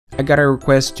I got a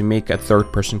request to make a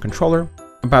third-person controller.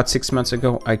 About 6 months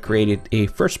ago, I created a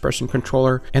first-person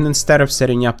controller, and instead of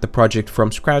setting up the project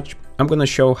from scratch, I'm going to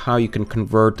show how you can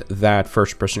convert that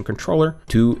first-person controller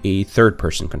to a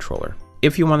third-person controller.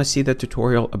 If you want to see the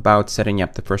tutorial about setting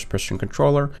up the first-person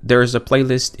controller, there is a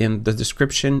playlist in the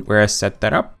description where I set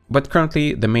that up, but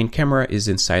currently the main camera is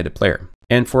inside the player.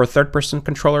 And for a third-person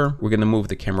controller, we're going to move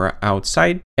the camera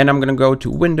outside, and I'm going to go to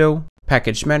Window,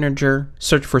 Package Manager,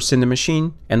 search for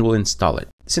Cinemachine, and we'll install it.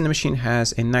 Cinemachine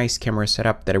has a nice camera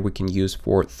setup that we can use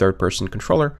for third-person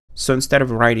controller. So instead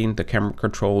of writing the camera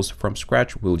controls from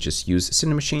scratch, we'll just use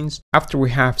Cinemachines. After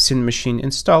we have Cinemachine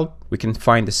installed, we can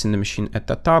find the Cinemachine at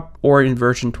the top, or in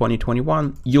version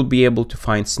 2021, you'll be able to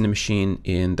find Cinemachine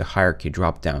in the hierarchy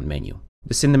drop-down menu.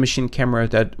 The Cinemachine camera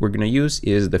that we're going to use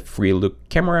is the free look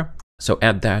camera. So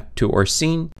add that to our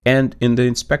scene, and in the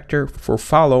inspector for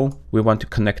follow, we want to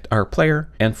connect our player,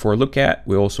 and for look at,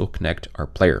 we also connect our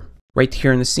player. Right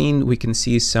here in the scene, we can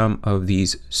see some of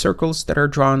these circles that are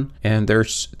drawn, and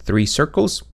there's 3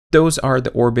 circles. Those are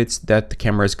the orbits that the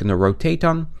camera is going to rotate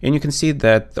on, and you can see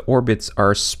that the orbits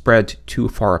are spread too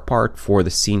far apart for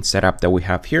the scene setup that we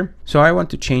have here. So I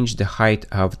want to change the height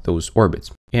of those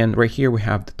orbits. And right here we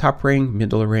have the top ring,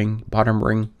 middle ring, bottom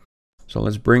ring. So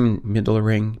let's bring middle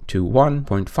ring to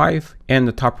 1.5 and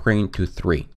the top ring to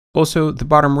 3. Also, the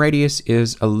bottom radius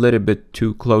is a little bit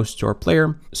too close to our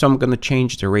player, so I'm going to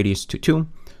change the radius to 2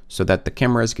 so that the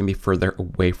cameras can be further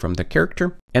away from the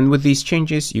character. And with these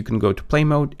changes, you can go to play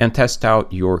mode and test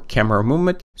out your camera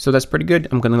movement. So that's pretty good.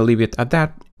 I'm going to leave it at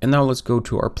that. And now let's go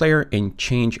to our player and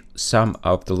change some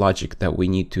of the logic that we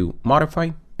need to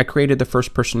modify. I created the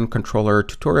first-person controller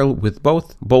tutorial with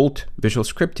both Bolt, Visual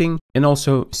Scripting, and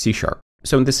also C#.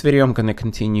 So in this video, I'm going to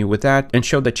continue with that and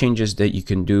show the changes that you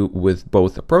can do with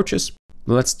both approaches.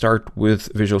 Let's start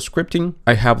with Visual Scripting.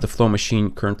 I have the flow machine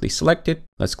currently selected.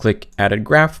 Let's click Added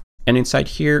Graph. And inside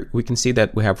here, we can see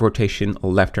that we have rotation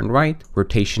left and right,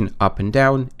 rotation up and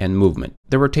down, and movement.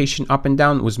 The rotation up and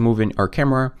down was moving our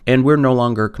camera, and we're no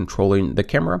longer controlling the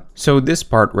camera. So this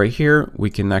part right here, we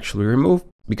can actually remove,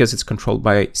 because it's controlled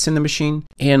by Cinemachine,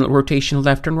 and rotation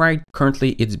left and right,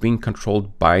 currently it's being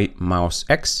controlled by mouse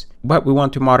X, but we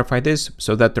want to modify this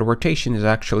so that the rotation is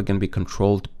actually going to be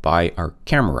controlled by our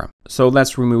camera. So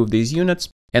let's remove these units,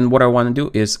 and what I want to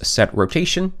do is set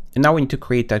rotation, and now we need to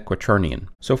create that quaternion.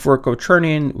 So for a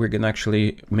quaternion, we're going to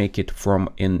actually make it from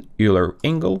an Euler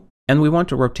angle, and we want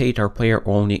to rotate our player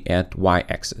only at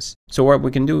Y-axis. So what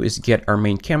we can do is get our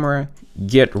main camera,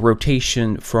 get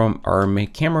rotation from our main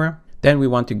camera, then we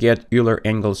want to get Euler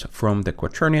angles from the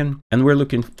quaternion, and we're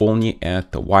looking only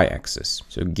at the Y-axis.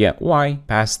 So get Y,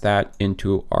 pass that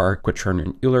into our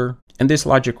quaternion Euler. And this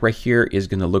logic right here is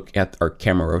going to look at our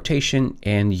camera rotation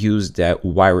and use that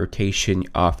Y rotation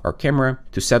of our camera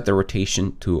to set the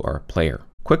rotation to our player.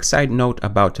 Quick side note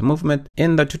about the movement.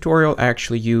 In the tutorial, I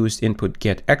actually used input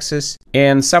get axis,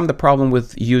 and some of the problem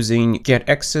with using get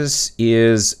axis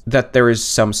is that there is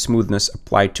some smoothness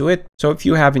applied to it. So if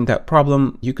you're having that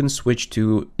problem, you can switch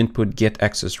to input get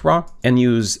axis raw and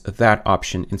use that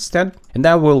option instead, and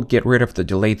that will get rid of the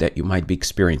delay that you might be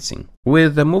experiencing.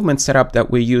 With the movement setup that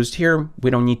we used here,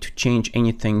 we don't need to change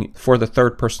anything for the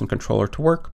third-person controller to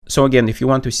work. So again, if you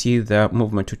want to see the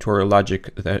movement tutorial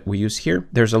logic that we use here,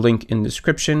 there's a link in the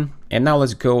description. And now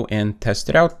let's go and test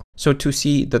it out. So to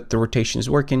see that the rotation is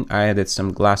working, I added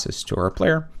some glasses to our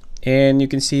player, and you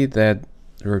can see that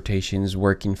the rotation is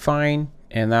working fine.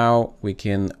 And now we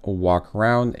can walk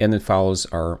around and it follows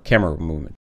our camera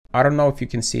movement. I don't know if you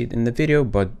can see it in the video,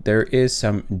 but there is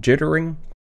some jittering.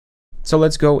 So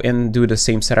let's go and do the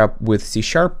same setup with C#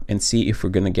 and see if we're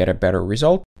going to get a better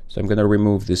result. So I'm going to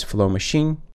remove this flow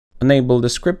machine, enable the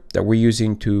script that we're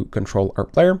using to control our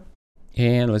player,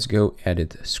 and let's go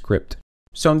edit script.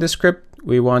 So in this script,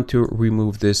 we want to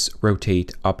remove this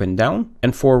rotate up and down,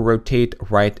 and for rotate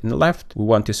right and left, we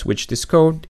want to switch this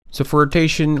code. So for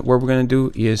rotation, what we're going to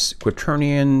do is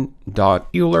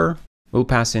quaternion.Euler. We'll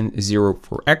pass in 0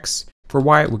 for X. For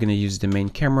Y, we're going to use the main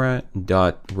camera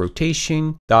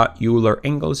 .rotation.Euler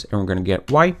angles, and we're going to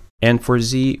get Y. And for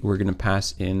Z, we're going to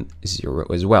pass in 0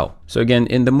 as well. So again,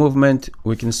 in the movement,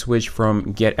 we can switch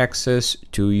from get axis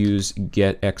to use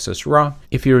get axis raw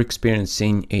if you're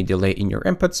experiencing a delay in your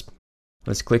inputs.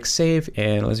 Let's click save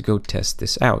and let's go test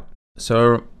this out.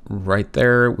 So right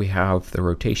there, we have the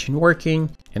rotation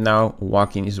working, and now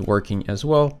walking is working as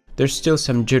well. There's still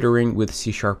some jittering with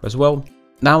C# as well.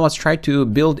 Now let's try to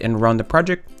build and run the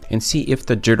project and see if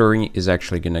the jittering is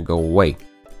actually going to go away.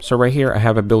 So right here, I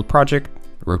have a build project.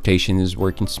 Rotation is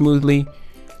working smoothly.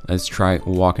 Let's try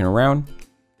walking around.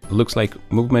 It looks like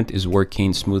movement is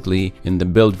working smoothly in the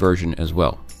build version as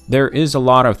well. There is a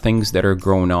lot of things that are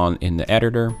going on in the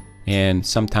editor, and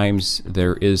sometimes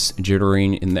there is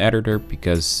jittering in the editor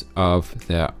because of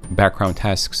the background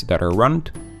tasks that are run.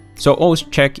 So always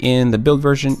check in the build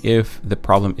version if the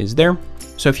problem is there.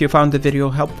 So if you found the video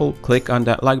helpful, click on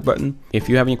that like button. If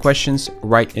you have any questions,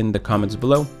 write in the comments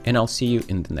below, and I'll see you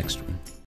in the next one.